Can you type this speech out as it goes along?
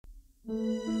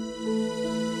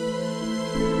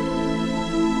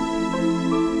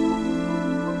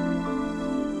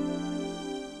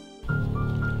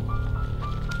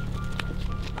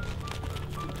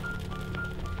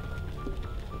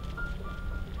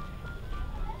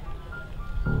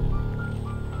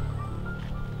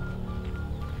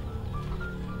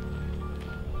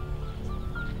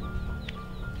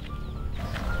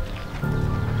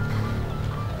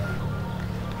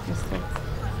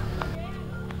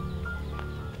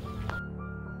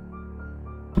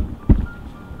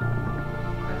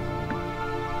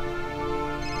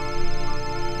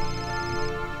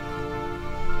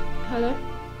Hello?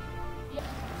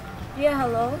 Yeah,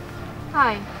 hello?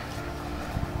 Hi.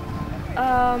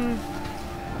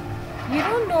 You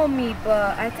don't know me,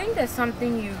 but I think there's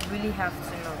something you really have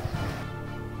to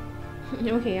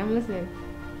know. Okay, I'm listening.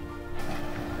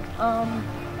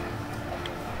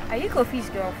 Are you Kofi's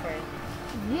girlfriend?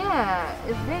 Yeah,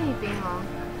 is there anything wrong?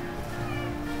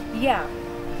 Yeah.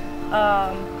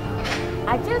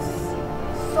 I just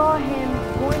saw him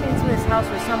going into his house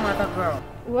with some other girl.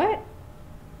 What?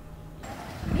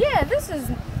 Yeah, this is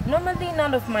normally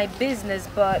none of my business,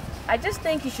 but I just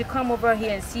think you should come over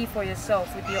here and see for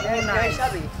yourself with your own eyes.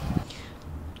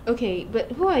 Okay,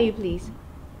 but who are you, please?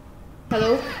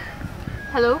 Hello?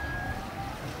 Hello?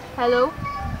 Hello?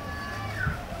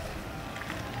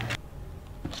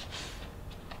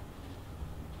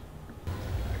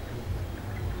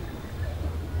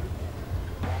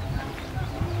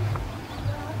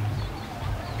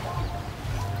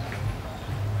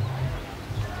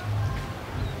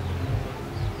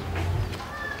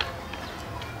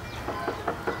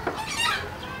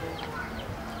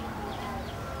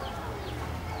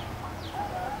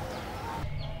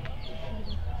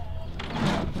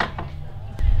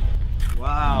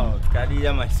 Wow,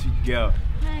 Khadija, my sweet girl.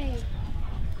 Hi.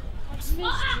 I missed you.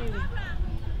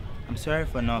 I'm sorry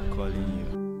for not calling you.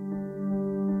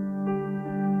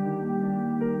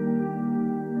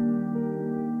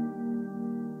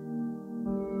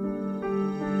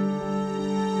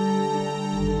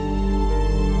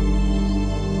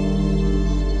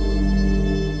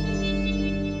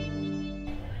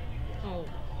 Oh,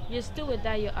 you're still with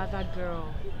that your other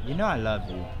girl. You know I love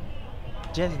you.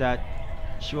 Just that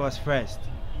she was first.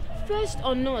 First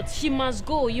or not, she must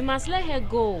go. You must let her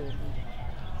go.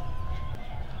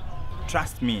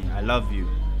 Trust me, I love you.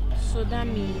 So that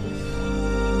means